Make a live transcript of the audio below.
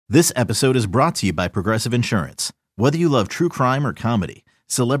This episode is brought to you by Progressive Insurance. Whether you love true crime or comedy,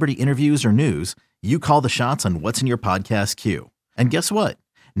 celebrity interviews or news, you call the shots on what's in your podcast queue. And guess what?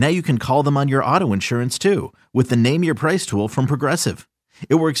 Now you can call them on your auto insurance too with the Name Your Price tool from Progressive.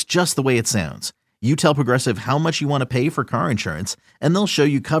 It works just the way it sounds. You tell Progressive how much you want to pay for car insurance, and they'll show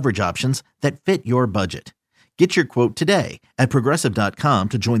you coverage options that fit your budget. Get your quote today at Progressive.com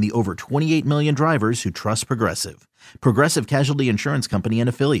to join the over 28 million drivers who trust Progressive. Progressive Casualty Insurance Company and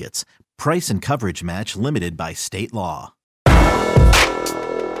Affiliates. Price and coverage match limited by state law.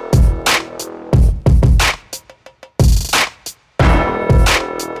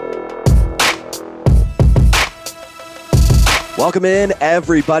 Welcome in,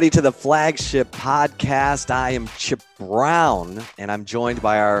 everybody, to the flagship podcast. I am Chip Brown, and I'm joined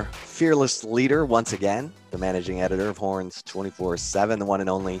by our fearless leader once again, the managing editor of Horns 24/7, the one and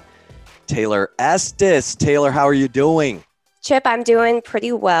only Taylor Estes. Taylor, how are you doing? Chip, I'm doing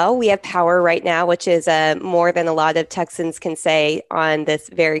pretty well. We have power right now, which is more than a lot of Texans can say on this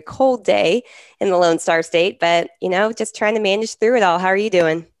very cold day in the Lone Star State. But, just trying to manage through it all. How are you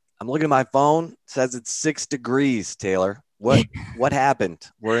doing? I'm looking at my phone. It says it's 6 degrees, Taylor. What happened?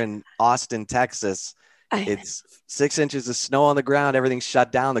 We're in Austin, Texas. It's 6 inches of snow on the ground. Everything's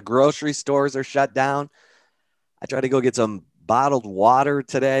shut down. The grocery stores are shut down. I tried to go get some bottled water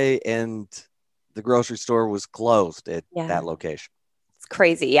today, and the grocery store was closed at that location. It's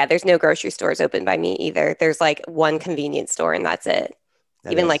crazy. Yeah, there's no grocery stores open by me either. There's like one convenience store, and that's it.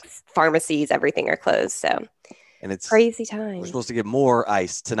 Even like pharmacies, everything are closed. So, and it's crazy time. We're supposed to get more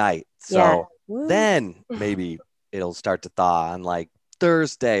ice tonight. So then maybe it'll start to thaw on like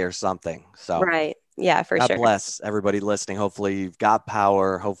Thursday or something. So right. Yeah, for sure. God bless everybody listening. Hopefully you've got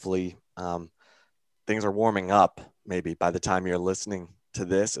power. Hopefully things are warming up maybe by the time you're listening to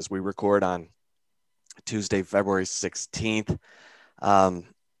this as we record on Tuesday, February 16th. How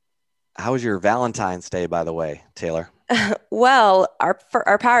was your Valentine's Day, by the way, Taylor? Well,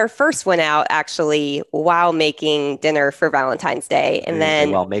 our power first went out actually while making dinner for Valentine's Day. And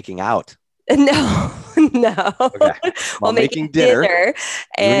then while making out. No. Okay. While making dinner.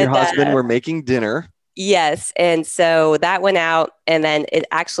 And your husband were making dinner. Yes. And so that went out, and then it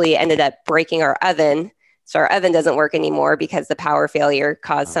actually ended up breaking our oven. So our oven doesn't work anymore because the power failure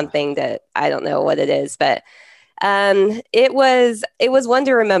caused something that I don't know what it is, but it was one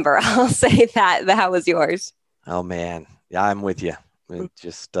to remember. I'll say that. How was yours? Oh man. Yeah, I'm with you. It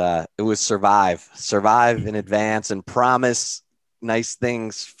was survive in advance and promise nice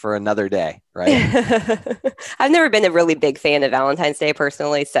things for another day, right? I've never been a really big fan of Valentine's Day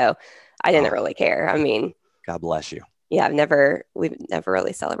personally, so I didn't really care. I mean, God bless you. Yeah, we've never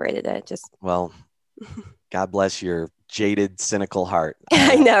really celebrated it. Well, God bless your jaded, cynical heart.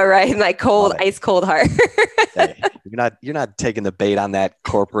 I know, right? My cold, ice cold heart. Hey, you're not taking the bait on that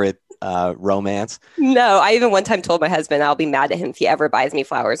corporate romance. No, I even one time told my husband I'll be mad at him if he ever buys me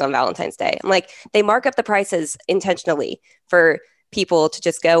flowers on Valentine's Day. I'm like, they mark up the prices intentionally for people to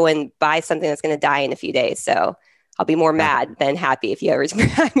just go and buy something that's going to die in a few days. So I'll be more mad than happy if you ever.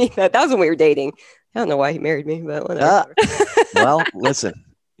 I mean, that was when we were dating. I don't know why he married me, but whatever. Well, listen,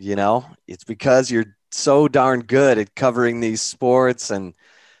 it's because you're so darn good at covering these sports and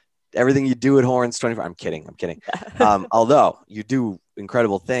everything you do at Horns 24. I'm kidding. Although you do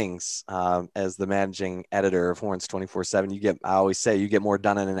incredible things as the managing editor of Horns 24/7. I always say you get more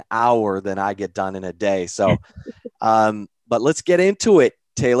done in an hour than I get done in a day. So, but let's get into it,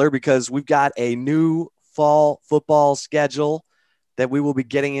 Taylor, because we've got a new fall football schedule that we will be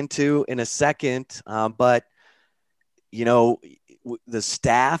getting into in a second. But the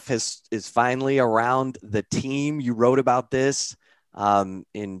staff is finally around the team. You wrote about this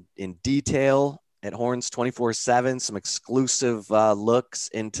in detail at Horns 24/7, some exclusive looks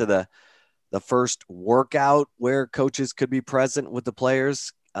into the first workout where coaches could be present with the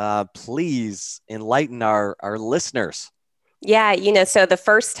players. Please enlighten our listeners. Yeah, so the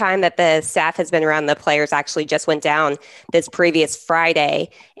first time that the staff has been around the players actually just went down this previous Friday.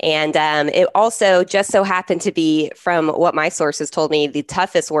 And it also just so happened to be, from what my sources told me, the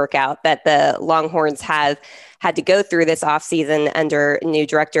toughest workout that the Longhorns have had to go through this offseason under new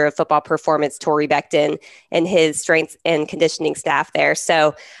director of football performance, Torrey Becton, and his strength and conditioning staff there.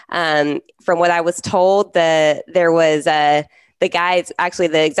 So from what I was told, there was the guys, actually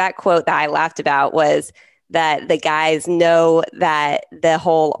the exact quote that I laughed about was that the guys know that the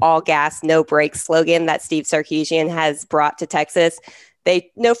whole all gas, no brakes slogan that Steve Sarkisian has brought to Texas,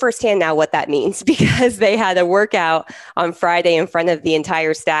 they know firsthand now what that means, because they had a workout on Friday in front of the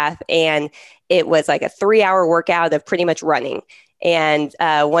entire staff, and it was like a 3-hour workout of pretty much running. And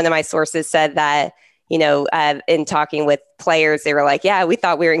one of my sources said that, in talking with players, they were like, yeah, we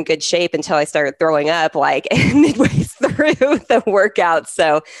thought we were in good shape until I started throwing up like midway through the workout.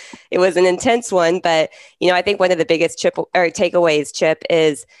 So it was an intense one. But, I think one of the biggest takeaways, Chip,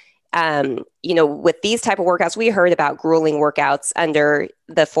 is, with these type of workouts, we heard about grueling workouts under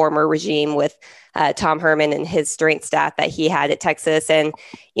the former regime with Tom Herman and his strength staff that he had at Texas. And,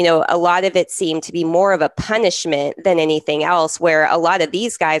 a lot of it seemed to be more of a punishment than anything else, where a lot of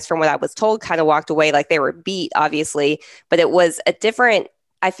these guys, from what I was told, kind of walked away like they were beat, obviously, but it was a different,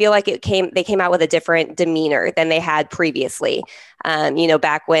 I feel like they came out with a different demeanor than they had previously.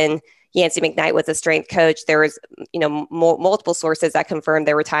 Back when Yancey McKnight was a strength coach, there was, multiple sources that confirmed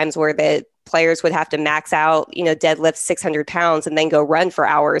there were times where the players would have to max out, deadlift 600 pounds and then go run for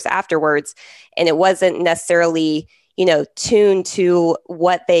hours afterwards. And it wasn't necessarily, tuned to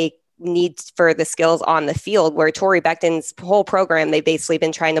what they need for the skills on the field, where Torrey Becton's whole program, they've basically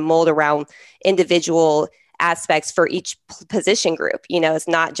been trying to mold around individual aspects for each position group. It's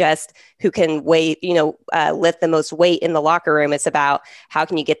not just who can lift the most weight in the locker room. It's about how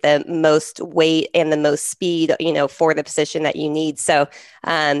can you get the most weight and the most speed, for the position that you need. So,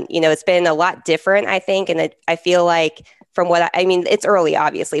 it's been a lot different, I think. And I feel like from what it's early,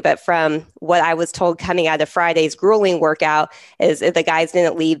 obviously, but from what I was told coming out of Friday's grueling workout is the guys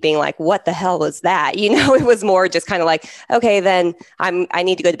didn't leave being like, what the hell was that? It was more just kind of like, okay, then I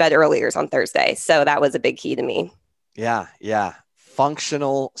need to go to bed earlier on Thursday. So that was a big key to me. Yeah. Yeah.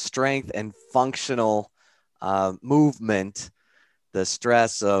 Functional strength and functional movement, the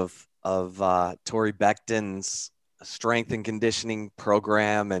stress of Torrey Becton's strength and conditioning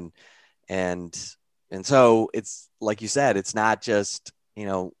program. And so it's like you said, it's not just,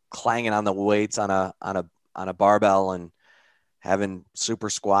 clanging on the weights on a barbell and having super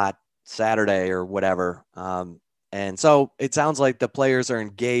squat Saturday or whatever. And so it sounds like the players are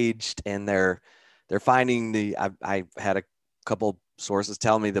engaged and they're finding I had a couple sources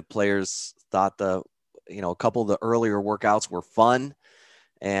tell me the players thought a couple of the earlier workouts were fun.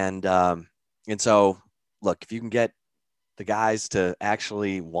 And so look, if you can get the guys to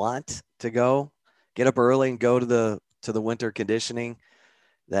actually want to get up early and go to the winter conditioning,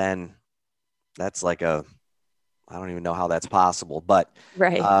 then that's like I don't even know how that's possible, but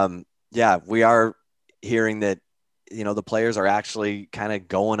right. Yeah, we are hearing that, the players are actually kind of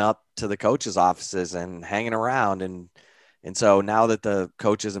going up to the coaches' offices and hanging around. And so now that the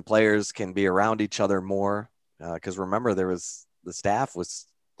coaches and players can be around each other more, because remember the staff was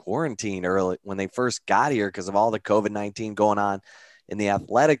quarantined early when they first got here because of all the COVID-19 going on in the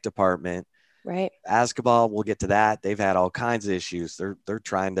athletic department. Right. Basketball, we'll get to that. They've had all kinds of issues. They're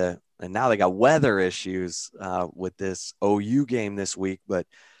trying to, and now they got weather issues with this OU game this week. But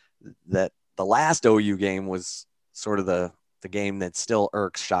that the last OU game was sort of the game that still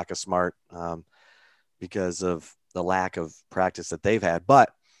irks Shaka Smart because of the lack of practice that they've had.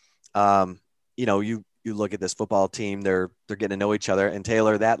 But you look at this football team; they're getting to know each other. And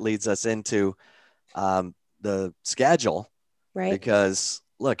Taylor, that leads us into the schedule, right? Because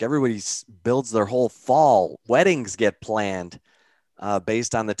look, everybody builds their whole fall. Weddings get planned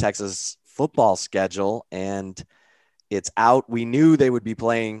based on the Texas football schedule, and it's out. We knew they would be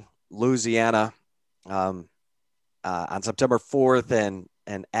playing Louisiana on September 4th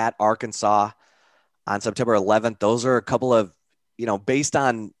and at Arkansas on September 11th. Those are a couple of, based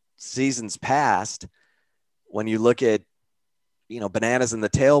on seasons past, when you look at, bananas in the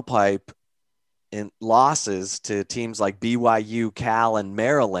tailpipe, in losses to teams like BYU, Cal, and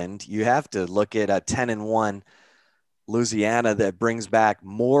Maryland, you have to look at a 10-1 Louisiana that brings back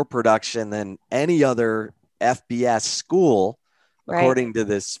more production than any other FBS school, right, according to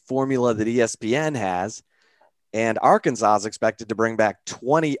this formula that ESPN has. And Arkansas is expected to bring back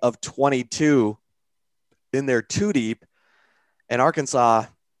 20 of 22 in their two deep. And Arkansas,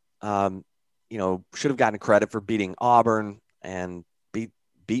 should have gotten credit for beating Auburn and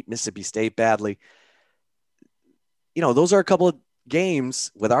beat Mississippi State badly. Those are a couple of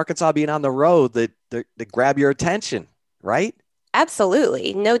games with Arkansas being on the road that grab your attention, right?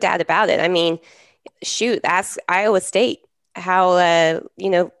 Absolutely. No doubt about it. I mean, shoot, ask Iowa State how,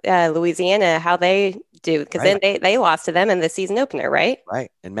 Louisiana, how they do. Because right, then they lost to them in the season opener, right?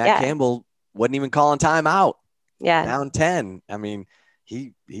 Right. And Matt Campbell wasn't even calling timeout. Yeah. Down 10. I mean,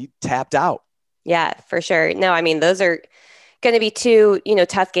 he tapped out. Yeah, for sure. No, I mean, those are going to be two,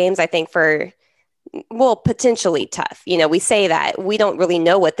 tough games, I think, potentially tough. We say that we don't really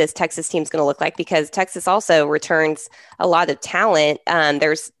know what this Texas team is going to look like because Texas also returns a lot of talent.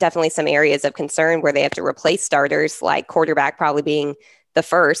 There's definitely some areas of concern where they have to replace starters, like quarterback probably being the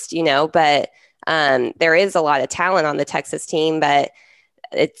first, but there is a lot of talent on the Texas team. But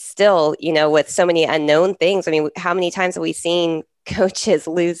it's still, with so many unknown things. I mean, how many times have we seen coaches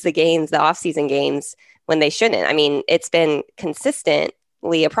lose the games, the offseason games, when they shouldn't? I mean, it's been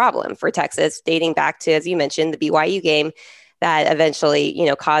consistently a problem for Texas, dating back to, as you mentioned, the BYU game that eventually,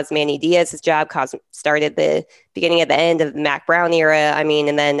 caused Manny Diaz's job, started the beginning at the end of the Mac Brown era. I mean,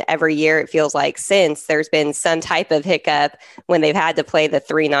 and then every year it feels like since there's been some type of hiccup when they've had to play the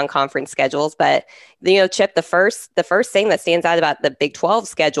 3 non-conference schedules. But, Chip, the first thing that stands out about the Big 12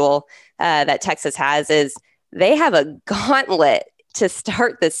 schedule that Texas has is they have a gauntlet to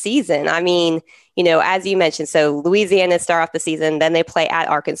start the season. I mean, as you mentioned, so Louisiana start off the season, then they play at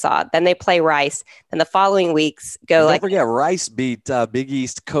Arkansas, then they play Rice, and the following weeks go Don't forget, Rice beat Big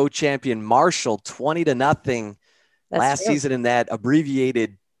East co-champion Marshall 20-0 last season in that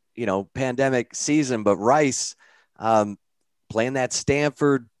abbreviated, pandemic season. But Rice playing that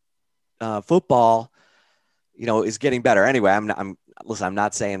Stanford football, is getting better. Anyway, I'm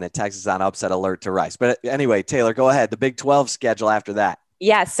not saying that Texas is on upset alert to Rice, but anyway, Taylor, go ahead. The Big 12 schedule after that.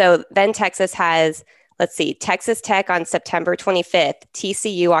 Yeah. So then Texas has, Texas Tech on September 25th,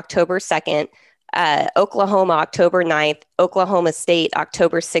 TCU October 2nd, Oklahoma October 9th, Oklahoma State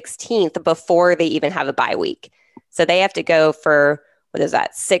October 16th, before they even have a bye week. So they have to go for, 7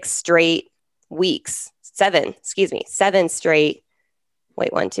 straight. Wait,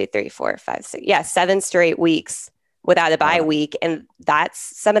 1, 2, 3, 4, 5, 6. Yeah, 7 straight weeks without a bye week. And that's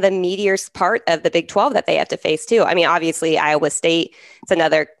some of the meatier part of the Big 12 that they have to face too. I mean, obviously Iowa State is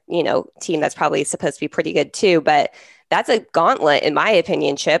another, team that's probably supposed to be pretty good too, but that's a gauntlet in my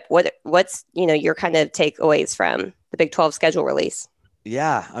opinion. Chip, what's, your kind of takeaways from the Big 12 schedule release?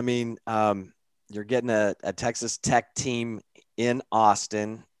 Yeah. I mean, you're getting a Texas Tech team in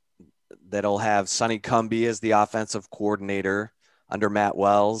Austin that'll have Sonny Cumbie as the offensive coordinator under Matt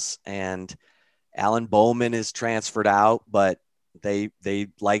Wells, and Alan Bowman is transferred out, but they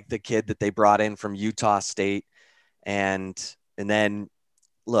like the kid that they brought in from Utah State. And then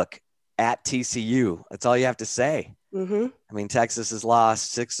look at TCU. That's all you have to say. Mm-hmm. I mean, Texas has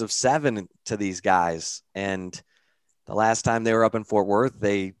lost 6 of 7 to these guys. And the last time they were up in Fort Worth,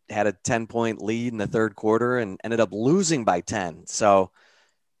 they had a 10-point lead in the third quarter and ended up losing by 10. So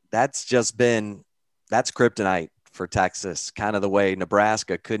that's kryptonite for Texas, kind of the way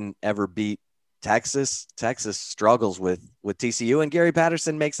Nebraska couldn't ever beat Texas. Texas struggles with TCU, and Gary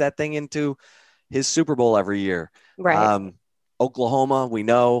Patterson makes that thing into his Super Bowl every year. Right. Oklahoma, we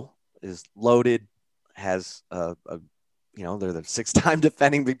know, is loaded, has they're the 6-time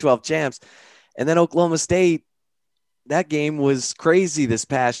defending Big 12 champs. And then Oklahoma State, that game was crazy this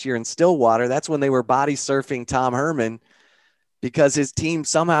past year in Stillwater. That's when they were body surfing Tom Herman because his team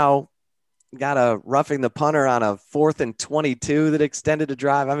somehow got a roughing the punter on a 4th and 22 that extended a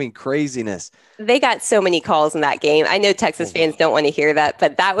drive. I mean, craziness. They got so many calls in that game. I know Texas fans don't want to hear that,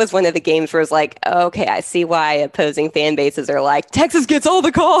 but that was one of the games where it's like, okay, I see why opposing fan bases are like, Texas gets all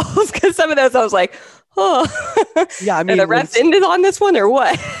the calls. Because some of those I was like, oh, yeah, I mean, are the refs ended on this one or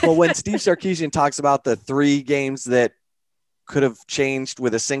what? Well, when Steve Sarkisian talks about the 3 games that could have changed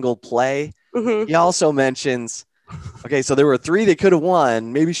with a single play, mm-hmm. He also mentions, okay, so there were 3 they could have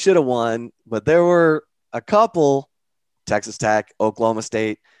won, maybe should have won, but there were a couple, Texas Tech, Oklahoma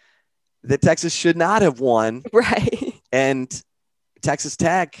State, that Texas should not have won. Right. And Texas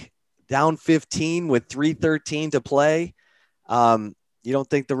Tech down 15 with 3:13 to play. You don't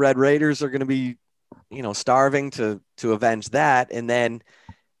think the Red Raiders are going to be, starving to avenge that. And then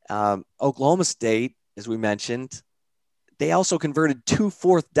Oklahoma State, as we mentioned, they also converted 2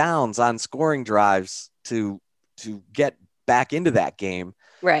 fourth downs on scoring drives to get back into that game.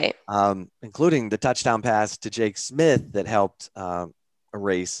 Right. Including the touchdown pass to Jake Smith that helped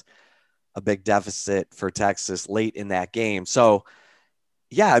erase a big deficit for Texas late in that game. So,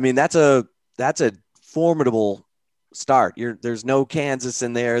 yeah, I mean, that's a formidable start. There's no Kansas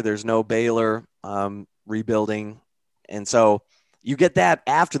in there. There's no Baylor rebuilding. And so you get that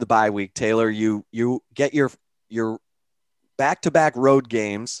after the bye week, Taylor. You get your back-to-back road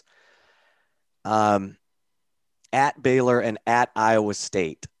games at Baylor and at Iowa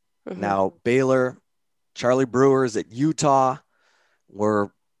State. Mm-hmm. Now, Baylor, Charlie Brewer is at Utah. We're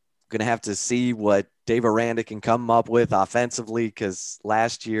going to have to see what Dave Aranda can come up with offensively, because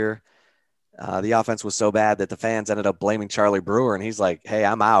last year the offense was so bad that the fans ended up blaming Charlie Brewer, and he's like, hey,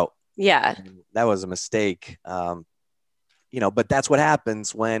 I'm out. Yeah. That was a mistake. But that's what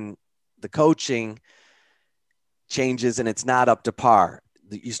happens when the coaching changes and it's not up to par.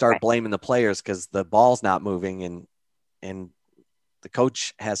 You start blaming the players because the ball's not moving, and the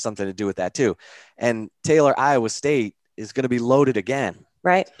coach has something to do with that too. And Taylor, Iowa State is going to be loaded again.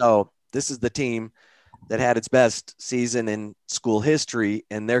 Right. So this is the team that had its best season in school history,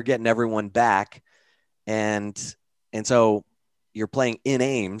 and they're getting everyone back. And so you're playing in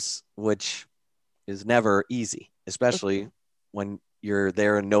Ames, which is never easy, especially when you're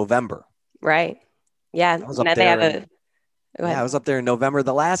there in November. Right. Yeah. I was And up then they have there. go ahead. I was up there in November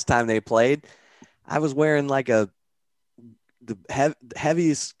the last time they played. I was wearing like the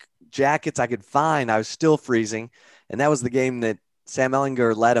heaviest jackets I could find. I was still freezing. And that was the game that Sam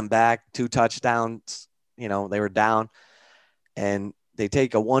Ehlinger led them back 2 touchdowns. They were down, and they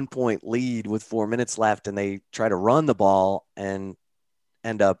take a 1-point lead with 4 minutes left, and they try to run the ball and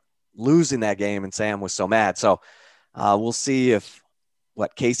end up losing that game. And Sam was so mad. So we'll see if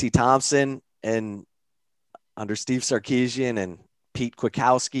Casey Thompson and under Steve Sarkisian and Pete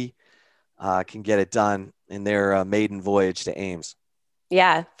Kwiatkowski can get it done in their maiden voyage to Ames.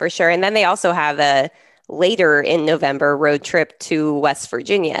 Yeah, for sure. And then they also have a later in November road trip to West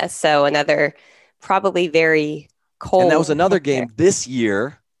Virginia. So another probably very cold. And that was another game this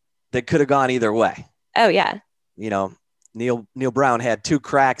year that could have gone either way. Oh, yeah. Neil Brown had 2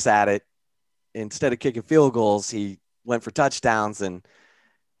 cracks at it. Instead of kicking field goals, he went for touchdowns, and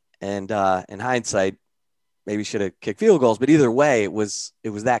in hindsight, maybe should have kicked field goals. But either way, it was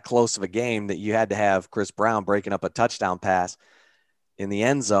that close of a game that you had to have Chris Brown breaking up a touchdown pass in the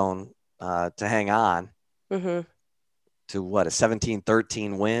end zone to hang on to a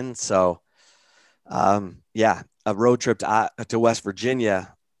 17-13 win. So, a road trip to West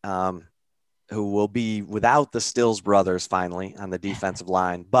Virginia, who will be without the Stills brothers finally on the defensive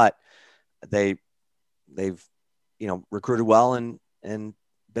line, but they've recruited well and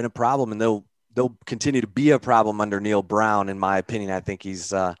been a problem, and they'll continue to be a problem under Neil Brown. In my opinion, I think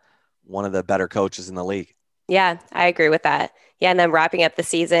he's one of the better coaches in the league. Yeah, I agree with that. Yeah, and then wrapping up the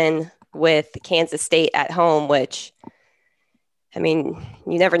season with Kansas State at home, which, I mean,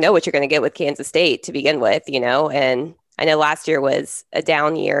 you never know what you're going to get with Kansas State to begin with, and I know last year was a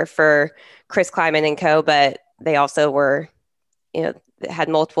down year for Chris Kleiman and co, but they also were, had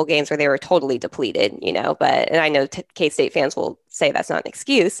multiple games where they were totally depleted, and I know K-State fans will say that's not an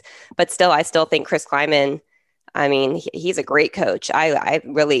excuse, but still, I still think Chris Kleiman, I mean, he's a great coach. I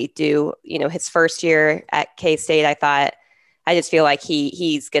really do. His first year at K-State, I just feel like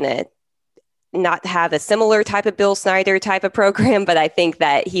he's going to not have a similar type of Bill Snyder type of program, but I think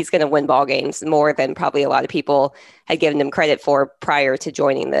that he's going to win ball games more than probably a lot of people had given him credit for prior to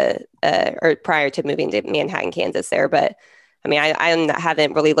joining or prior to moving to Manhattan, Kansas there. But I mean, I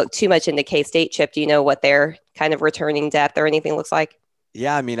haven't really looked too much into K-State. Chip, do you know what their kind of returning depth or anything looks like?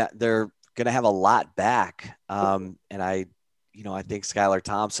 Yeah, I mean, they're going to have a lot back. And I think Skylar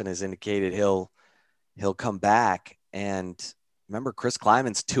Thompson has indicated he'll come back. And remember, Chris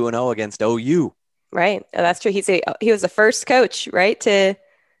Kleiman's 2-0 against OU. Right. Oh, that's true. He was the first coach, right, to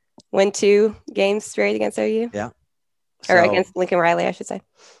win 2 games straight against OU. Yeah. Or against Lincoln Riley, I should say.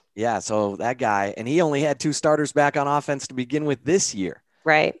 Yeah. So that guy, and he only had 2 starters back on offense to begin with this year.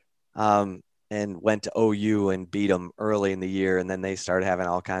 Right. And went to OU and beat them early in the year. And then they started having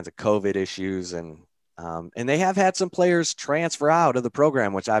all kinds of COVID issues. And they have had some players transfer out of the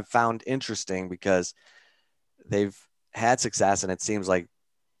program, which I've found interesting because they've had success. And it seems like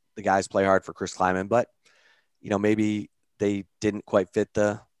the guys play hard for Chris Kleiman, but maybe they didn't quite fit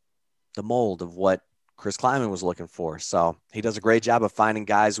the mold of what Chris Kleiman was looking for. So he does a great job of finding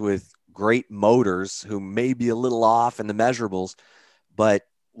guys with great motors who may be a little off in the measurables, but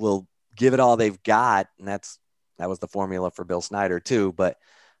will give it all they've got. And that was the formula for Bill Snyder too. But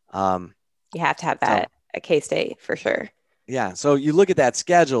you have to have that at K-State for sure. Yeah. So you look at that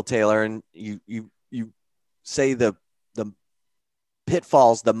schedule, Taylor, and you say the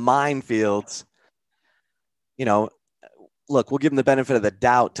pitfalls, the minefields, look, we'll give them the benefit of the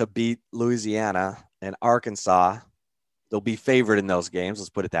doubt to beat Louisiana and Arkansas. They'll be favored in those games. Let's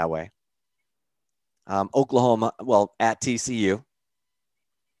put it that way. Oklahoma, at TCU.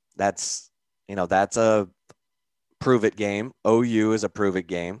 That's a prove it game. OU is a prove it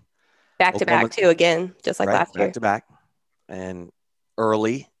game. Back to back too, again, just like last year. Back to back. And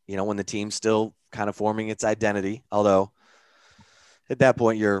early, when the team's still kind of forming its identity, although at that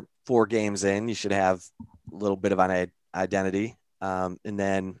point you're 4 games in, you should have a little bit of an identity. And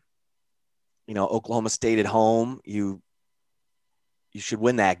then, Oklahoma State at home, you should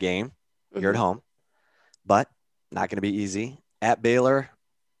win that game. Mm-hmm. You're at home, but not going to be easy. At Baylor,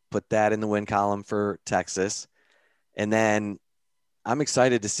 put that in the win column for Texas. And then I'm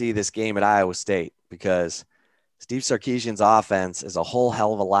excited to see this game at Iowa State because Steve Sarkisian's offense is a whole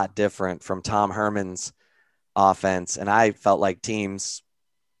hell of a lot different from Tom Herman's offense. And I felt like teams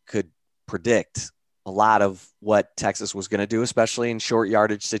could predict a lot of what Texas was going to do, especially in short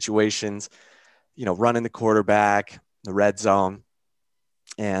yardage situations. running the quarterback, the red zone,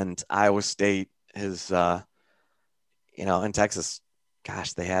 and Iowa State is, in Texas,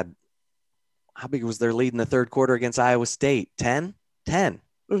 gosh, they had, how big was their lead in the third quarter against Iowa State? 10? 10.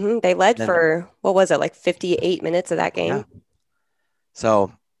 Mm-hmm. They led for, what was it, like 58 minutes of that game? Yeah.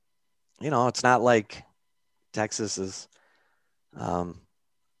 So, it's not like Texas is,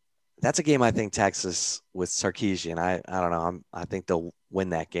 that's a game I think Texas with Sarkisian, I don't know. I think they'll win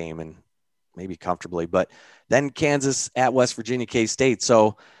that game and maybe comfortably. But then Kansas at West Virginia, K-State.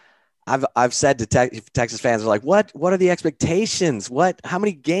 So I've said to Texas fans are like, what are the expectations? How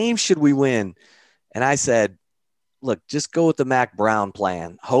many games should we win? And I said, look, just go with the Mac Brown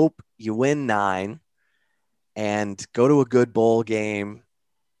plan. Hope you win 9 and go to a good bowl game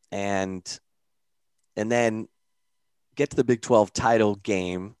and then get to the Big 12 title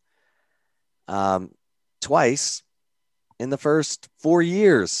game twice in the first 4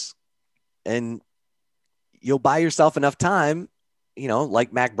 years. And you'll buy yourself enough time,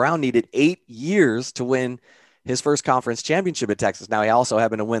 like Mac Brown needed 8 years to win his first conference championship at Texas. Now, he also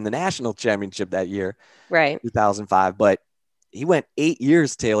happened to win the national championship that year, right? 2005, but he went 8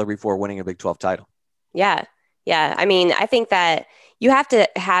 years, Taylor, before winning a Big 12 title. Yeah. Yeah. I mean, I think that you have to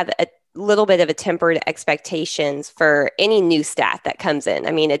have a little bit of a tempered expectations for any new staff that comes in.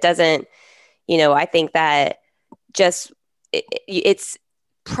 I mean, it doesn't, I think that just it's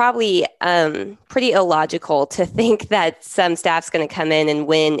probably pretty illogical to think that some staff's going to come in and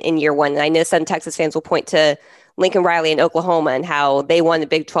win in year one. And I know some Texas fans will point to Lincoln Riley in Oklahoma and how they won the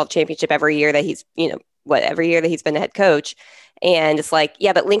Big 12 championship every year that he's, every year that he's been a head coach. And it's like,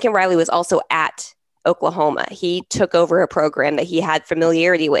 yeah, but Lincoln Riley was also at Oklahoma. He took over a program that he had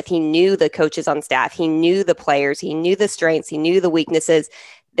familiarity with. He knew the coaches on staff. He knew the players. He knew the strengths. He knew the weaknesses.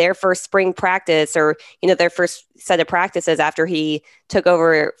 Their first spring practice or, their first set of practices after he took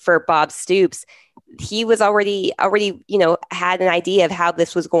over for Bob Stoops, he was already, had an idea of how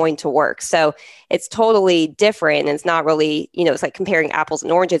this was going to work. So it's totally different. And it's not really, it's like comparing apples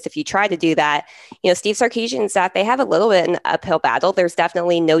and oranges. If you try to do that, Steve Sarkisian and staff, they have a little bit an uphill battle. There's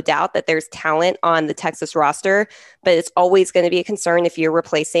definitely no doubt that there's talent on the Texas roster, but it's always going to be a concern if you're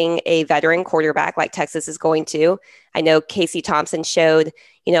replacing a veteran quarterback like Texas is going to. I know Casey Thompson showed,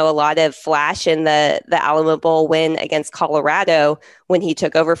 a lot of flash in the Alamo Bowl win against Colorado when he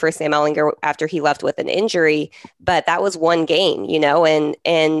took over for Sam Ehlinger after he left with an injury. But that was one game,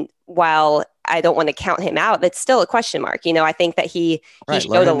 and while I don't want to count him out, that's still a question mark. I think that he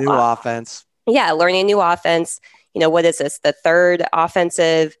showed a new offense. Yeah, learning a new offense. What is this? The third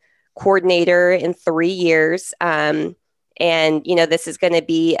offensive coordinator in 3 years. And, this is going to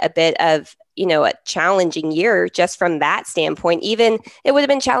be a bit of, a challenging year just from that standpoint. Even it would have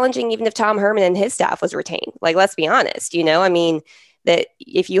been challenging even if Tom Herman and his staff was retained. Like, let's be honest, I mean, that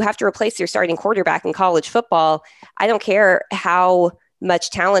if you have to replace your starting quarterback in college football, I don't care how much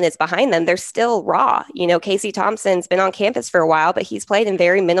talent is behind them. They're still raw. Casey Thompson's been on campus for a while, but he's played in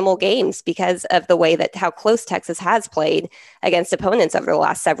very minimal games because of the way that how close Texas has played against opponents over the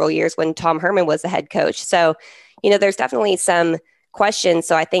last several years when Tom Herman was the head coach. So, there's definitely some questions.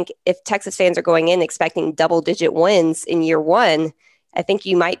 So I think if Texas fans are going in expecting double-digit wins in year one, I think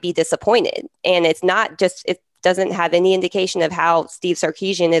you might be disappointed. And it's not just, it doesn't have any indication of how Steve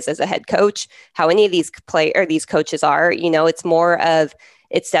Sarkisian is as a head coach, how any of these coaches are. It's more of,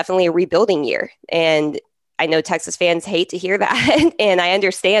 it's definitely a rebuilding year. And I know Texas fans hate to hear that. And I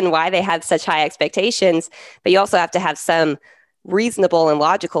understand why they have such high expectations, but you also have to have some reasonable and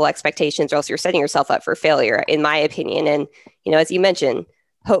logical expectations, or else you're setting yourself up for failure, in my opinion. And, as you mentioned,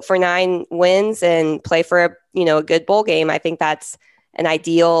 hope for 9 wins and play for a good bowl game. I think that's an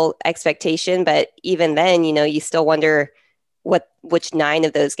ideal expectation. But even then, you still wonder which 9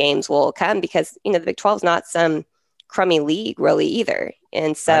 of those games will come, because, the Big 12 is not some crummy league really either.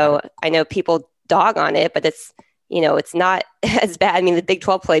 And so right. I know people dog on it, but it's not as bad. I mean, the Big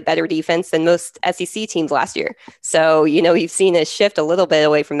 12 played better defense than most SEC teams last year. So, you've seen a shift a little bit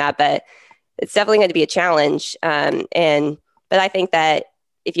away from that, but it's definitely going to be a challenge. But I think that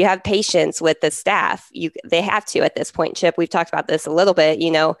if you have patience with the staff, they have to at this point, Chip. We've talked about this a little bit.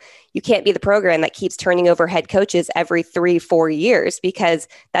 You can't be the program that keeps turning over head coaches every 3-4 years, because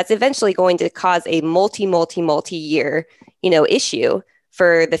that's eventually going to cause a multi-year, issue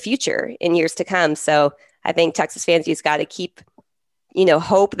for the future in years to come. So I think Texas fans just got to keep,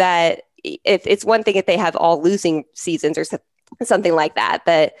 hope that if it's one thing if they have all losing seasons or something like that,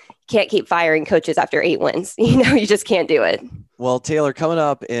 but can't keep firing coaches after 8 wins. You just can't do it. Well, Taylor, coming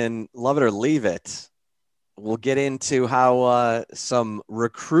up in Love It or Leave It, we'll get into how some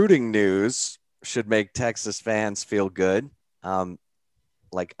recruiting news should make Texas fans feel good.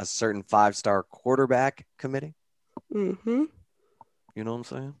 like a certain 5-star quarterback committing. Mm-hmm. You know what I'm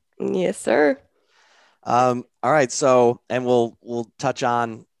saying? Yes, sir. All right. So, and we'll touch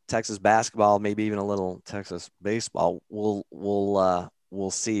on Texas basketball, maybe even a little Texas baseball. We'll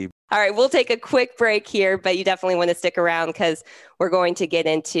see. All right, we'll take a quick break here, but you definitely want to stick around because we're going to get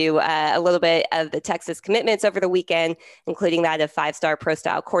into a little bit of the Texas commitments over the weekend, including that of 5-star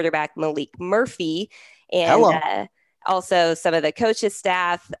pro-style quarterback Malik Murphy, and also some of the coaches'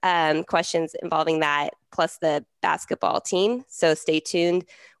 staff questions involving that, plus the basketball team. So stay tuned.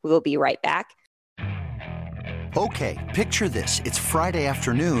 We will be right back. Okay, picture this. It's Friday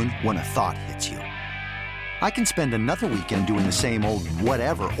afternoon when a thought hits you. I can spend another weekend doing the same old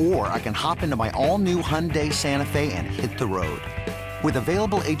whatever, or I can hop into my all-new Hyundai Santa Fe and hit the road. With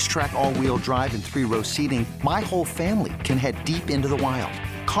available H-Track all-wheel drive and 3-row seating, my whole family can head deep into the wild.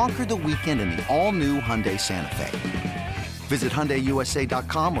 Conquer the weekend in the all-new Hyundai Santa Fe. Visit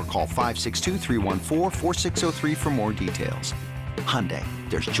HyundaiUSA.com or call 562-314-4603 for more details. Hyundai,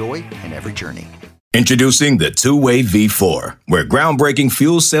 there's joy in every journey. Introducing the Two-Way V4, where groundbreaking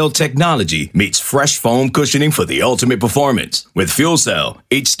fuel cell technology meets fresh foam cushioning for the ultimate performance. With fuel cell,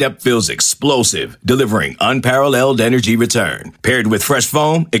 each step feels explosive, delivering unparalleled energy return. Paired with fresh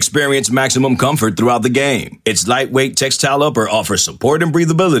foam, experience maximum comfort throughout the game. Its lightweight textile upper offers support and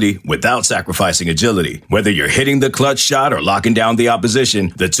breathability without sacrificing agility. Whether you're hitting the clutch shot or locking down the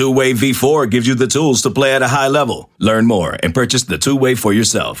opposition, the Two-Way V4 gives you the tools to play at a high level. Learn more and purchase the Two-Way for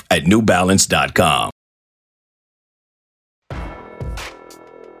yourself at newbalance.com.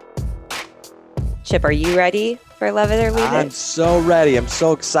 Chip, are you ready for Love It or Leave It? I'm so ready. I'm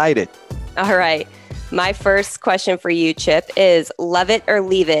so excited. All right. My first question for you, Chip, is love it or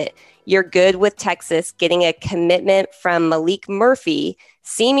leave it. You're good with Texas getting a commitment from Malik Murphy,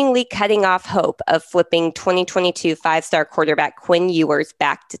 seemingly cutting off hope of flipping 2022 5-star quarterback Quinn Ewers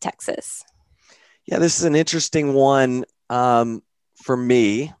back to Texas. Yeah, this is an interesting one for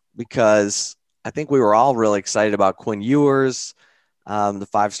me because I think we were all really excited about Quinn Ewers, the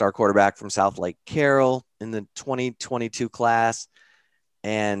 5-star quarterback from South Lake Carroll in the 2022 class.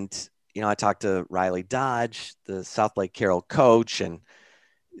 And, you know, I talked to Riley Dodge, the South Lake Carroll coach, and,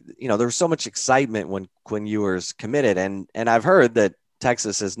 you know, there was so much excitement when Quinn Ewers committed. And I've heard that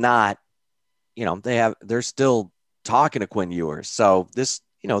Texas is not, you know, they're still talking to Quinn Ewers. So this,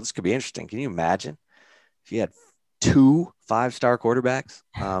 you know, this could be interesting. Can you imagine if you had 2 5-star quarterbacks?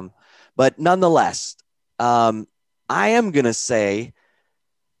 But nonetheless, I am going to say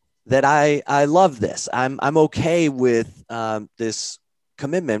that I love this. I'm okay with this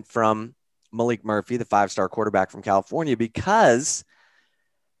commitment from Malik Murphy, the 5-star quarterback from California, because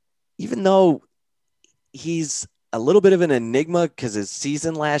even though he's a little bit of an enigma because his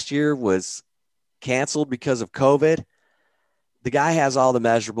season last year was canceled because of COVID, the guy has all the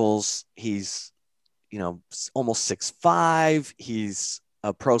measurables. He's, you know, almost 6'5". He's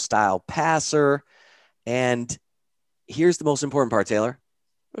a pro-style passer. And here's the most important part, Taylor.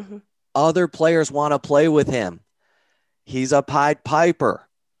 Mm-hmm. Other players want to play with him. He's a Pied Piper.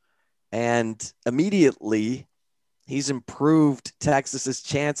 And immediately he's improved Texas's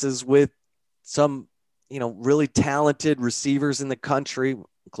chances with some, you know, really talented receivers in the country,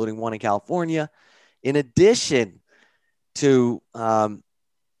 including one in California, in addition to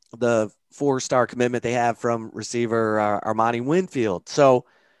the 4-star commitment they have from receiver Armani Winfield. So,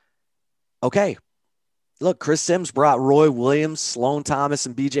 okay. Look, Chris Sims brought Roy Williams, Sloan Thomas,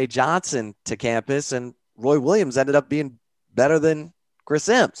 and B.J. Johnson to campus, and Roy Williams ended up being better than Chris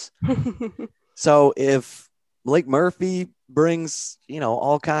Sims. So if Malik Murphy brings, you know,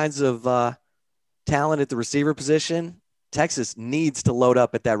 all kinds of talent at the receiver position, Texas needs to load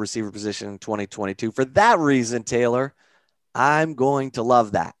up at that receiver position in 2022. For that reason, Taylor, I'm going to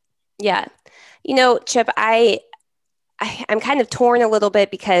love that. Yeah. You know, Chip, I'm kind of torn a little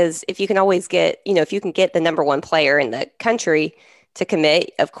bit because if you can always get, you know, if you can get the number 1 player in the country to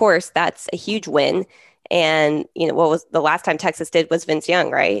commit, of course, that's a huge win. And, you know, what was the last time Texas did was Vince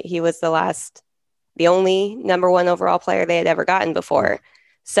Young, right? He was the only number 1 overall player they had ever gotten before.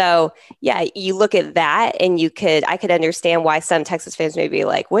 So, yeah, you look at that and I could understand why some Texas fans may be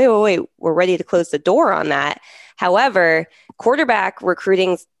like, wait, we're ready to close the door on that. However, quarterback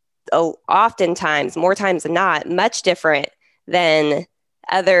recruiting oftentimes, more times than not, much different than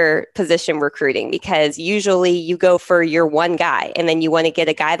other position recruiting, because usually you go for your one guy and then you want to get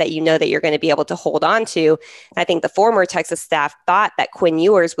a guy that you know that you're going to be able to hold on to. I think the former Texas staff thought that Quinn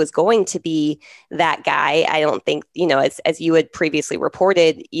Ewers was going to be that guy. I don't think, you know, as you had previously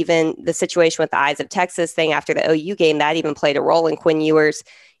reported, even the situation with the Eyes of Texas thing after the OU game, that even played a role in Quinn Ewers,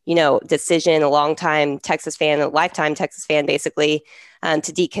 decision, a longtime Texas fan, a lifetime Texas fan, basically, to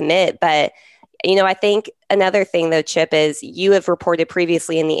decommit. But, I think another thing though, Chip, is you have reported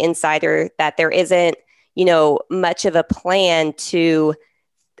previously in the Insider that there isn't, much of a plan to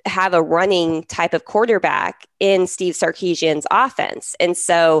have a running type of quarterback in Steve Sarkisian's offense. And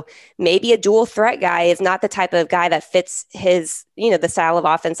so maybe a dual threat guy is not the type of guy that fits his, the style of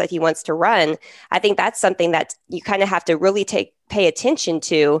offense that he wants to run. I think that's something that you kind of have to really pay attention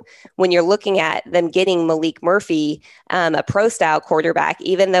to when you're looking at them getting Malik Murphy, a pro style quarterback.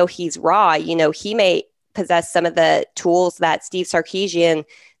 Even though he's raw, he may possess some of the tools that Steve Sarkisian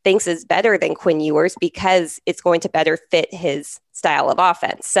thinks is better than Quinn Ewers because it's going to better fit his style of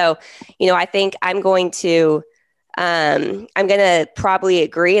offense. So, I think I'm going to probably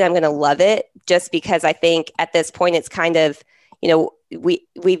agree, and I'm going to love it just because I think at this point it's kind of,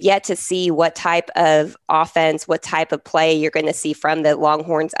 we've yet to see what type of offense, what type of play you're going to see from the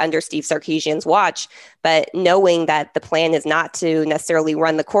Longhorns under Steve Sarkisian's watch. But knowing that the plan is not to necessarily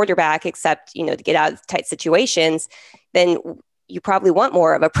run the quarterback, except, to get out of tight situations, then you probably want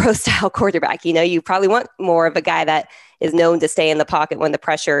more of a pro style quarterback. You probably want more of a guy that is known to stay in the pocket when the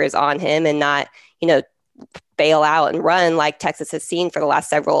pressure is on him and not, bail out and run like Texas has seen for the last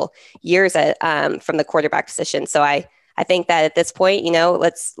several years from the quarterback position. So I think that at this point,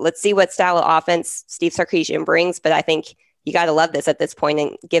 let's see what style of offense Steve Sarkisian brings. But I think you got to love this at this point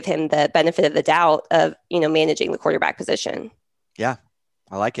and give him the benefit of the doubt of, managing the quarterback position. Yeah,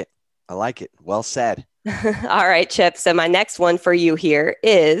 I like it. Well said. All right, Chip. So my next one for you here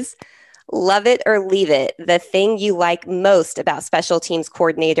is love it or leave it. The thing you like most about special teams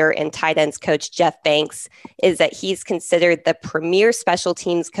coordinator and tight ends coach Jeff Banks is that he's considered the premier special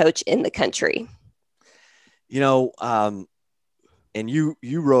teams coach in the country. And you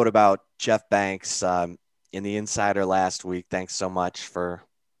wrote about Jeff Banks in the Insider last week. Thanks so much for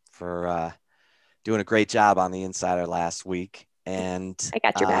doing a great job on the Insider last week. And I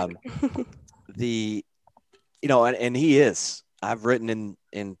got your back. And he is. I've written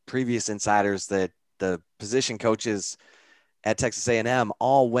in previous Insiders that the position coaches at Texas A&M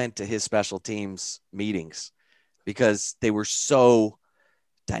all went to his special teams meetings because they were so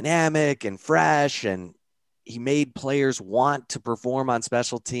dynamic and fresh, and he made players want to perform on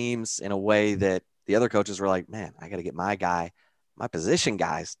special teams in a way that the other coaches were like, man, I got to get my position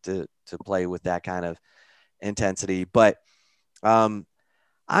guys to play with that kind of intensity. But I'm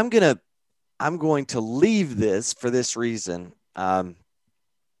going to leave this for this reason.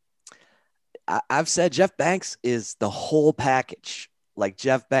 I've said Jeff Banks is the whole package. Like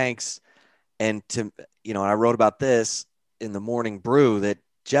Jeff Banks, and I wrote about this in the Morning Brew, that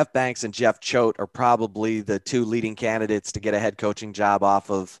Jeff Banks and Jeff Choate are probably the two leading candidates to get a head coaching job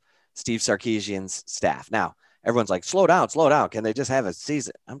off of Steve Sarkisian's staff. Now, everyone's like, slow down. Can they just have a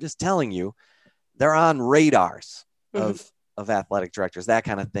season? I'm just telling you, they're on radars of athletic directors, that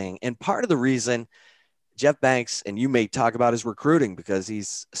kind of thing. And part of the reason Jeff Banks, and you may talk about his recruiting because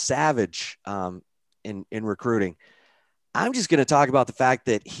he's savage in recruiting. I'm just going to talk about the fact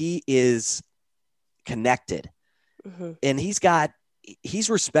that he is connected, and he's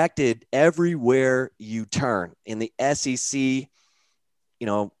respected everywhere you turn in the SEC,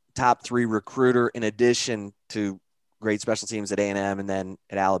 top 3 recruiter, in addition to great special teams at A&M and then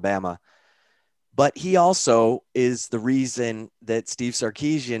at Alabama. But he also is the reason that Steve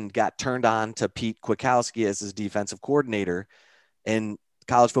Sarkisian got turned on to Pete Kwiatkowski as his defensive coordinator. And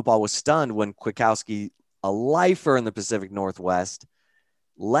college football was stunned when Kwiatkowski, a lifer in the Pacific Northwest,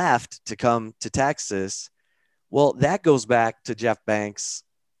 left to come to Texas. Well, that goes back to Jeff Banks'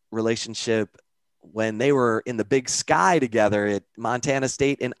 relationship when they were in the Big Sky together at Montana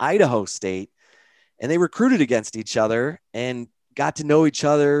State and Idaho State. And they recruited against each other and got to know each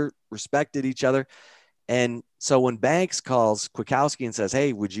other, respected each other. And so when Banks calls Kwiatkowski and says,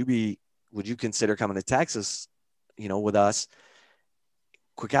 hey, would you consider coming to Texas, with us?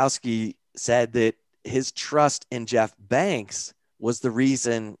 Kwiatkowski said that his trust in Jeff Banks was the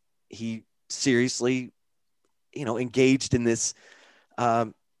reason he seriously, engaged in this,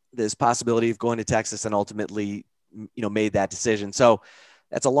 this possibility of going to Texas, and ultimately, made that decision. So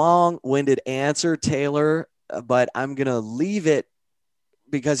that's a long-winded answer, Taylor, but I'm going to leave it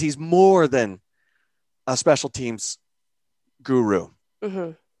because he's more than a special teams guru.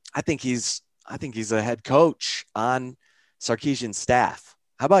 I think he's a head coach on Sarkisian's staff.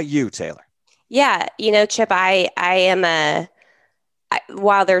 How about you, Taylor? Yeah, Chip, I am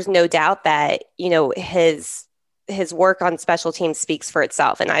while there's no doubt that, his his work on special teams speaks for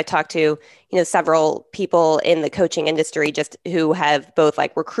itself. And I talked to, several people in the coaching industry just who have both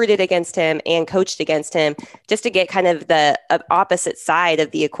like recruited against him and coached against him, just to get kind of the opposite side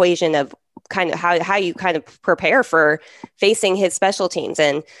of the equation of kind of how you kind of prepare for facing his special teams.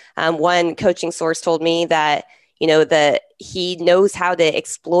 And one coaching source told me that, he knows how to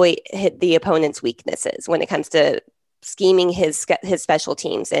exploit the opponent's weaknesses when it comes to scheming his special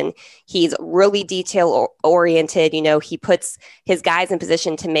teams. And he's really detail oriented. He puts his guys in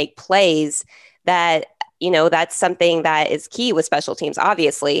position to make plays that, that's something that is key with special teams,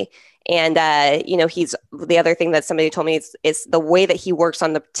 obviously. And, he's the other thing that somebody told me is the way that he works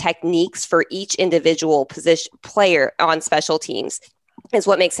on the techniques for each individual position player on special teams is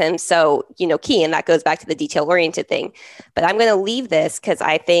what makes him so, key. And that goes back to the detail oriented thing. But I'm going to leave this because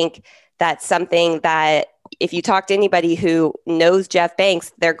I think that's something that if you talk to anybody who knows Jeff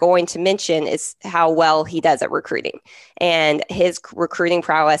Banks, they're going to mention is how well he does at recruiting. And his recruiting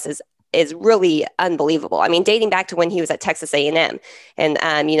prowess is really unbelievable. I mean, dating back to when he was at Texas A&M. And,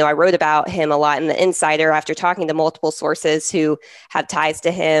 I wrote about him a lot in the Insider after talking to multiple sources who have ties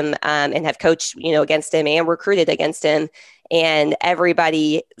to him and have coached, against him and recruited against him. And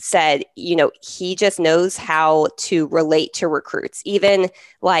everybody said, he just knows how to relate to recruits. Even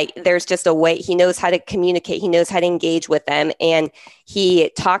like there's just a way he knows how to communicate. He knows how to engage with them. And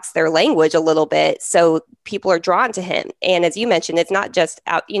he talks their language a little bit. So people are drawn to him. And as you mentioned, it's not just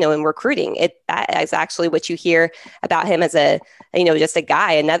out, in recruiting. That is actually what you hear about him as just a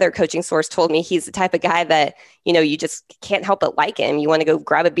guy. Another coaching source told me he's the type of guy that, you just can't help but like him. You want to go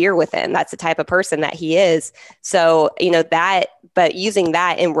grab a beer with him. That's the type of person that he is. So, but using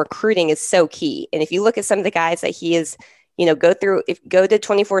that in recruiting is so key. And if you look at some of the guys that he is, go to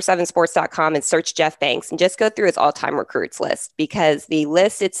 247sports.com and search Jeff Banks and just go through his all-time recruits list, because the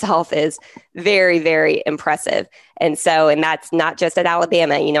list itself is very, very impressive. And that's not just at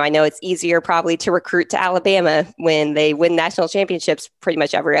Alabama. I know it's easier probably to recruit to Alabama when they win national championships pretty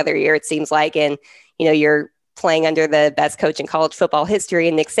much every other year, it seems like. And, you're playing under the best coach in college football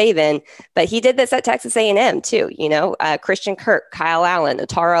history, Nick Saban, but he did this at Texas A&M too. Christian Kirk, Kyle Allen,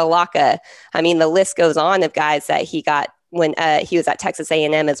 Otaro Alaka. I mean, the list goes on of guys that he got when he was at Texas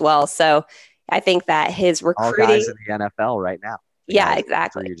A&M as well. So I think that his recruiting, all guys in the NFL right now. Yeah,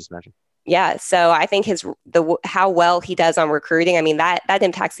 exactly. You just mentioned. Yeah. So I think how well he does on recruiting, I mean, that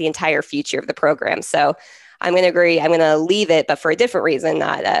impacts the entire future of the program. So I'm going to agree. I'm going to leave it, but for a different reason,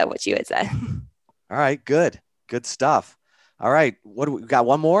 not what you had said. All right. Good stuff. All right. What do we got?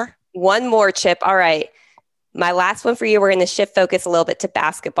 One more? One more, Chip. All right. My last one for you. We're going to shift focus a little bit to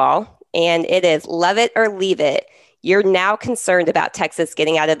basketball, and it is love it or leave it. You're now concerned about Texas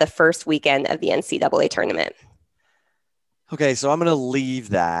getting out of the first weekend of the NCAA tournament. Okay. So I'm going to leave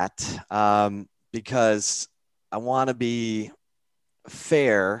that because I want to be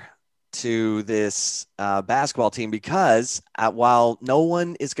fair to this basketball team, because while no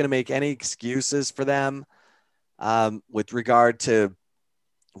one is going to make any excuses for them with regard to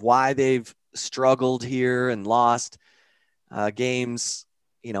why they've struggled here and lost games,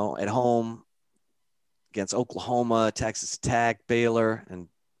 at home against Oklahoma, Texas Tech, Baylor. And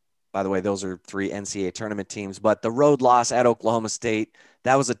by the way, those are 3 NCAA tournament teams, but the road loss at Oklahoma State,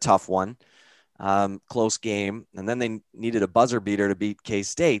 that was a tough one. Close game. And then they needed a buzzer beater to beat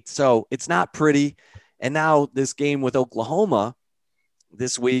K-State. So it's not pretty. And now this game with Oklahoma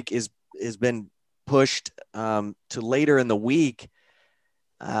this week has been pushed to later in the week.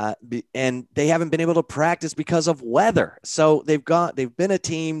 And they haven't been able to practice because of weather. So they've been a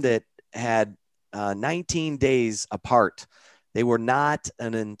team that had 19 days apart. They were not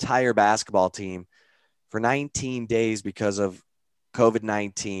an entire basketball team for 19 days because of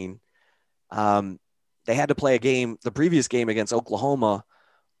COVID-19. They had to play the previous game against Oklahoma,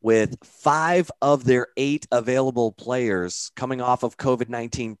 with 5 of their 8 available players coming off of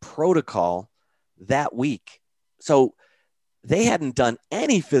COVID-19 protocol that week. So they hadn't done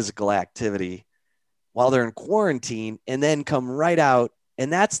any physical activity while they're in quarantine, and then come right out.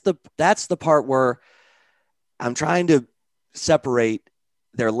 And that's the part where I'm trying to separate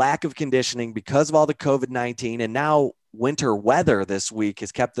their lack of conditioning because of all the COVID-19, and now winter weather this week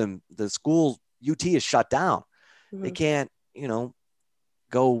has kept them, the school UT is shut down. Mm-hmm. They can't,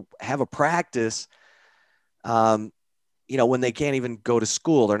 go have a practice, when they can't even go to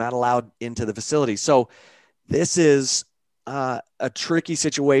school. They're not allowed into the facility. So this is a tricky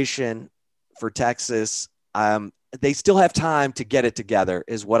situation for Texas. They still have time to get it together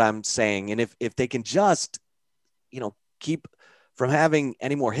is what I'm saying. And if they can just, keep from having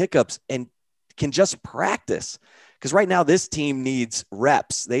any more hiccups and can just practice, because right now this team needs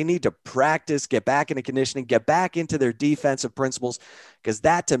reps. They need to practice, get back into conditioning, get back into their defensive principles, because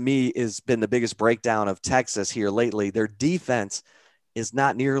that to me has been the biggest breakdown of Texas here lately. Their defense is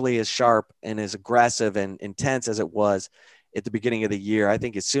not nearly as sharp and as aggressive and intense as it was at the beginning of the year. I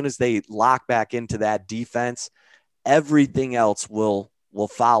think as soon as they lock back into that defense, everything else will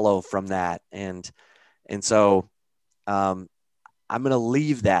follow from that. And so I'm going to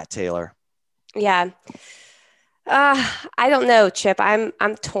leave that, Taylor. Yeah. I don't know, Chip. I'm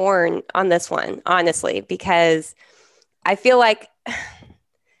torn on this one, honestly, because I feel like,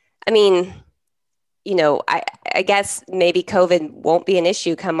 I mean, you know, I guess maybe COVID won't be an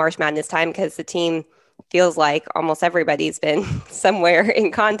issue come March Madness time, because the team feels like almost everybody's been somewhere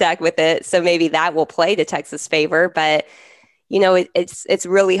in contact with it. So maybe that will play to Texas' favor. But, you know, it's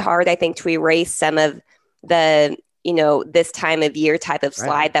really hard, I think, to erase some of the, you know, this time of year type of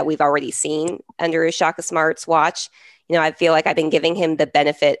slide that we've already seen under Shaka Smart's watch. You know, I feel like I've been giving him the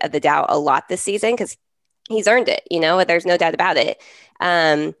benefit of the doubt a lot this season, because he's earned it, you know, there's no doubt about it.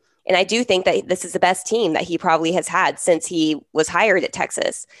 And I do think that this is the best team that he probably has had since he was hired at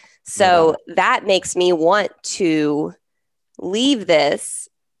Texas. So that makes me want to leave this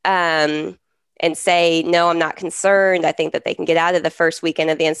and say, no, I'm not concerned. I think that they can get out of the first weekend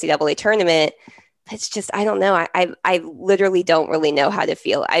of the NCAA tournament. It's just, I don't know. I literally don't really know how to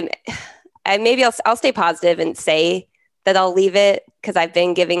feel. Maybe I'll stay positive and say that I'll leave it, because I've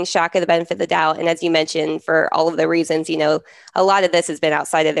been giving Shaka the benefit of the doubt. And as you mentioned, for all of the reasons, you know, a lot of this has been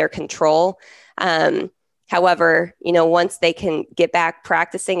outside of their control. However, you know, once they can get back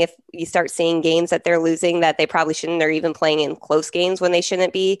practicing, if you start seeing games that they're losing that they probably shouldn't, or even playing in close games when they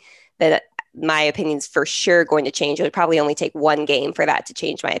shouldn't be, that my opinion's for sure going to change. It would probably only take one game for that to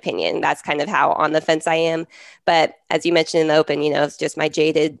change my opinion. That's kind of how on the fence I am. But as you mentioned in the open, you know, it's just my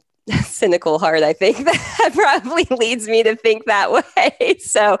jaded, cynical heart, I think, that probably leads me to think that way.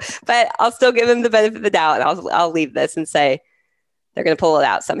 So, but I'll still give him the benefit of the doubt, and I'll leave this and say they're going to pull it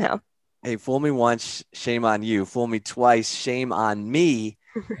out somehow. Hey, fool me once, shame on you. Fool me twice, shame on me.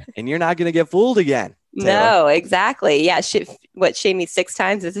 And you're not going to get fooled again, Taylor. No, exactly. Yeah. Shame me 6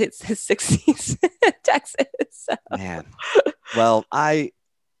 times is it's his 60s Texas. So. Man. Well,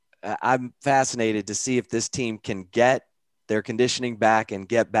 I'm fascinated to see if this team can get their conditioning back and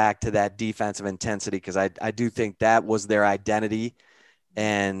get back to that defensive intensity, because I do think that was their identity,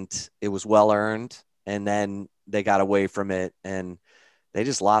 and it was well earned. And then they got away from it, and they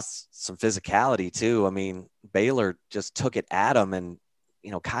just lost some physicality too. I mean, Baylor just took it at them, and,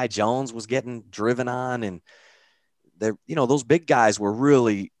 you know, Kai Jones was getting driven on, and you know, those big guys were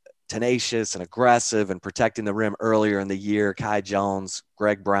really tenacious and aggressive and protecting the rim earlier in the year. Kai Jones,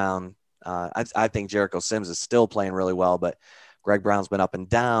 Greg Brown. I think Jericho Sims is still playing really well, but Greg Brown's been up and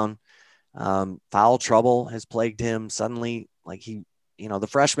down. Foul trouble has plagued him. Suddenly, like you know, the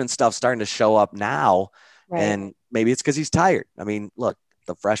freshman stuff's starting to show up now. Right. And maybe it's because he's tired. I mean, look,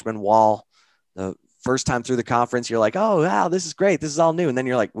 the freshman wall, the first time through the conference, you're like, oh, wow, this is great. This is all new. And then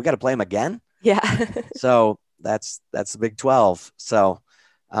you're like, we got to play him again. Yeah. So that's the Big 12. So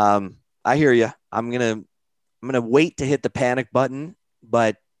I hear you. I'm going to wait to hit the panic button,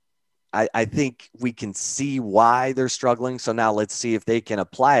 but I think we can see why they're struggling. So now let's see if they can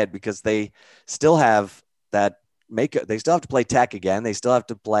apply it, because they still have that they still have to play Tech again. They still have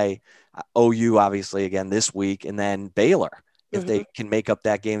to play OU obviously again this week, and then Baylor if they can make up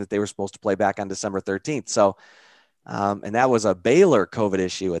that game that they were supposed to play back on December 13th. So, and that was a Baylor COVID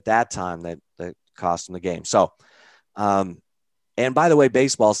issue at that time that cost them the game. So, and by the way,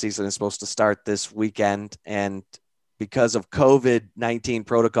 baseball season is supposed to start this weekend, and because of COVID-19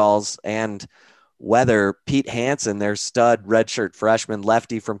 protocols and weather, Pete Hansen, their stud redshirt freshman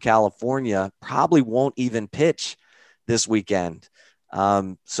lefty from California, probably won't even pitch this weekend.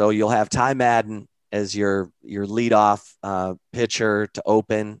 So you'll have Ty Madden as your leadoff pitcher to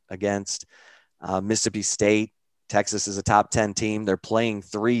open against Mississippi State. Texas is a top 10 team. They're playing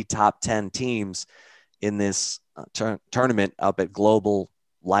 3 top 10 teams in this tournament up at Global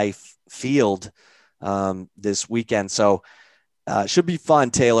Life Field this weekend. So should be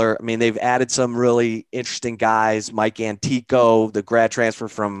fun, Taylor. I mean, they've added some really interesting guys. Mike Antico, the grad transfer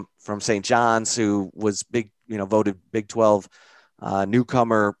from St. John's, who was voted Big 12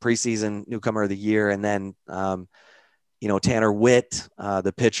 preseason newcomer of the year. And then, Tanner Witt,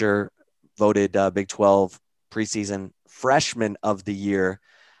 the pitcher, voted Big 12 preseason freshman of the year.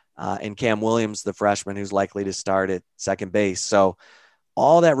 And Cam Williams, the freshman, who's likely to start at second base. So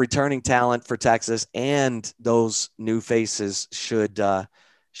all that returning talent for Texas and those new faces should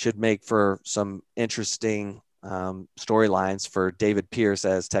make for some interesting storylines for David Pierce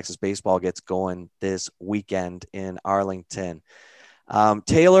as Texas baseball gets going this weekend in Arlington.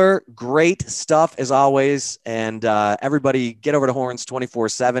 Taylor, great stuff as always. And everybody get over to Horns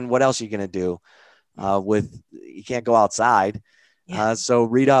 24/7. What else are you going to do you can't go outside. Yeah. So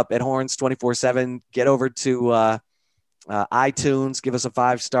read up at Horns 24/7, get over to iTunes, give us a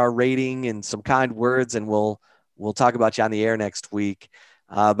 5-star rating and some kind words, and we'll talk about you on the air next week.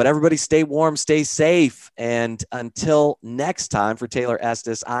 But everybody stay warm, stay safe. And until next time, for Taylor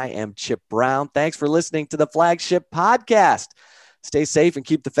Estes, I am Chip Brown. Thanks for listening to the Flagship Podcast. Stay safe and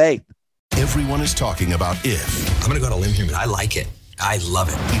keep the faith. Everyone is talking about If. I'm going to go on a limb here, but I like it. I love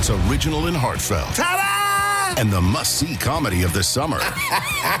it. It's original and heartfelt. Ta-da! And the must-see comedy of the summer.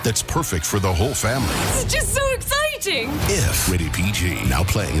 That's perfect for the whole family. This is just so exciting. If. Rated PG. Now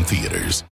playing in theaters.